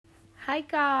Hi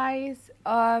guys,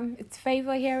 it's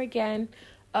Favor here again.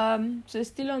 So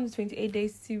still on the 28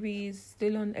 days series,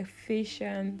 still on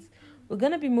Ephesians. We're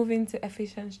gonna be moving to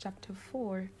Ephesians chapter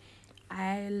 4.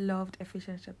 I loved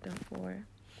Ephesians chapter 4,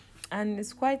 and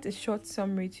it's quite a short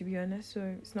summary to be honest. So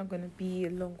it's not gonna be a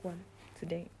long one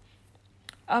today.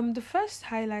 The first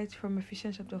highlight from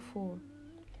Ephesians chapter 4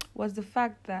 was the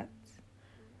fact that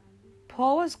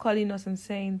Paul was calling us and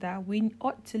saying that we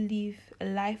ought to live a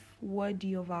life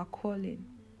worthy of our calling.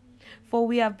 For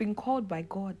we have been called by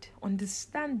God.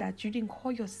 Understand that you didn't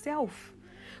call yourself.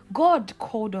 God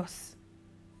called us.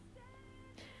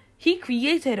 He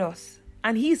created us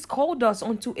and He's called us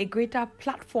onto a greater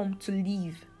platform to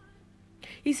live.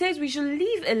 He says we should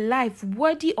live a life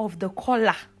worthy of the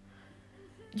caller.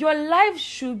 Your life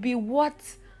should be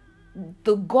what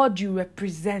the God you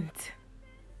represent.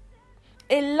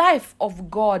 A life of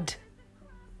God.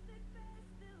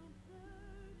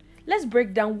 Let's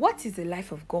break down what is a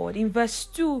life of God. In verse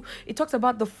 2, it talks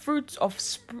about the fruits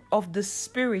of the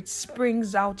Spirit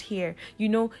springs out here. You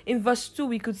know, in verse 2,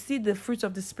 we could see the fruits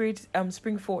of the Spirit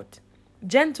spring forth.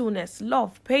 Gentleness,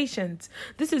 love, patience.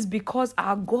 This is because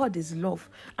our God is love.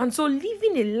 And so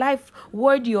living a life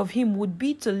worthy of Him would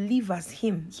be to live as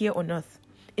Him here on earth,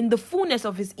 in the fullness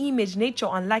of His image, nature,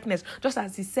 and likeness, just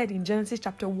as He said in Genesis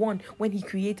chapter 1 when He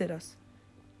created us.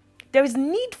 There is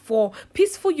need for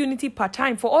peaceful unity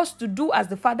part-time, for us to do as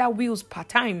the Father wills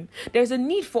part-time. There is a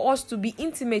need for us to be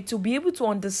intimate, to be able to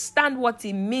understand what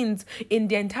it means in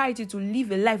the entirety to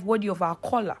live a life worthy of our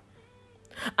caller.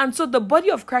 And so the body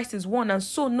of Christ is one, and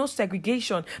so no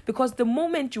segregation, because the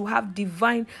moment you have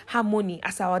divine harmony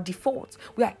as our default,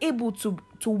 we are able to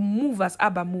move as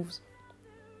Abba moves.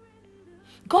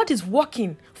 God is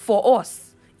working for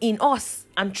us, in us,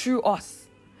 and through us.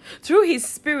 Through His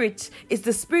Spirit is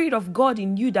the Spirit of God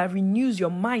in you that renews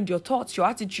your mind, your thoughts, your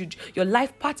attitude, your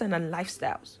life pattern and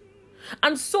lifestyles.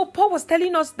 And so Paul was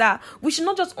telling us that we should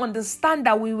not just understand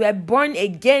that we were born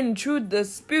again through the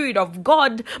Spirit of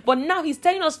God, but now He's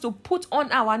telling us to put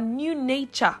on our new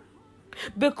nature.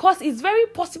 Because it's very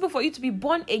possible for you to be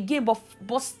born again,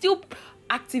 but still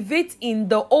activate in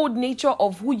the old nature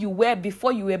of who you were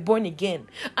before you were born again.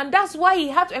 And that's why he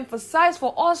had to emphasize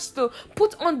for us to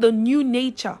put on the new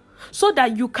nature, so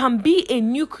that you can be a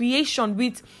new creation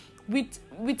with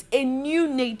a new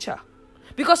nature.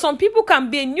 Because some people can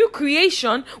be a new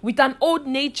creation with an old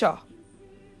nature.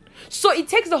 So it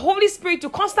takes the Holy Spirit to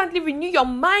constantly renew your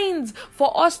minds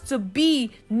for us to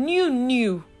be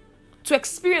new, to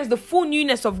experience the full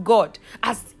newness of God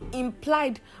as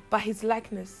implied by His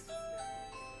likeness.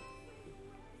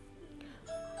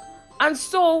 And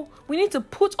so we need to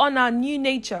put on our new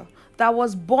nature that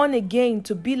was born again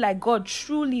to be like God,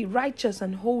 truly righteous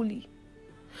and holy.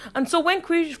 And so when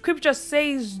scripture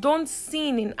says don't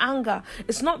sin in anger,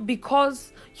 it's not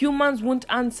because humans won't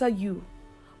answer you,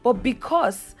 but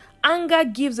because anger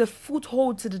gives a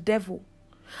foothold to the devil.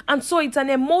 And so it's an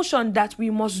emotion that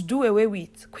we must do away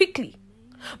with quickly,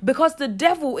 because the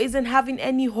devil isn't having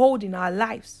any hold in our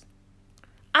lives.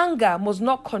 Anger must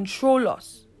not control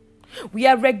us. We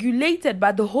are regulated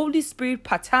by the Holy Spirit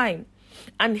part-time,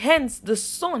 and hence the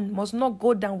sun must not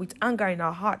go down with anger in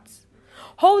our hearts.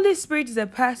 Holy Spirit is a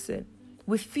person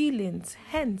with feelings,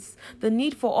 hence the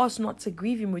need for us not to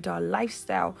grieve Him with our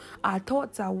lifestyle, our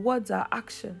thoughts, our words, our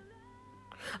action.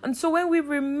 And so when we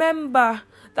remember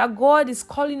that God is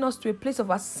calling us to a place of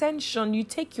ascension, you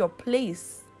take your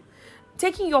place.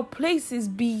 Taking your place is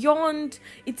beyond,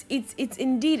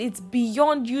 it's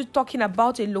beyond you talking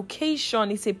about a location,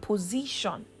 it's a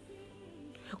position.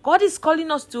 God is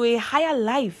calling us to a higher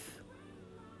life.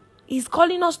 He's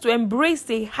calling us to embrace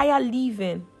a higher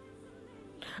living.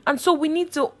 And so we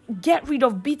need to get rid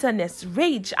of bitterness,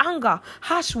 rage, anger,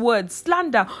 harsh words,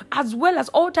 slander, as well as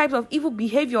all types of evil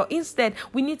behavior. Instead,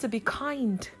 we need to be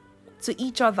kind to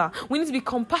each other. We need to be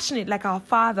compassionate like our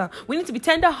Father. We need to be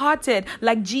tender-hearted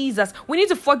like Jesus. We need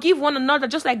to forgive one another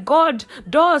just like God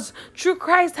does. Through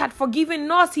Christ had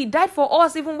forgiven us. He died for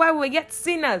us even while we were yet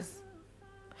sinners.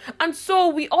 And so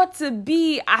we ought to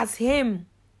be as Him.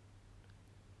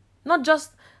 Not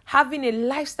just having a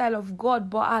lifestyle of God,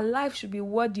 but our life should be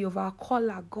worthy of our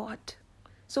caller, God.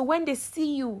 So when they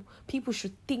see you, people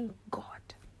should think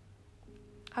God.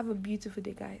 Have a beautiful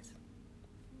day, guys.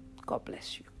 God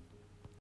bless you.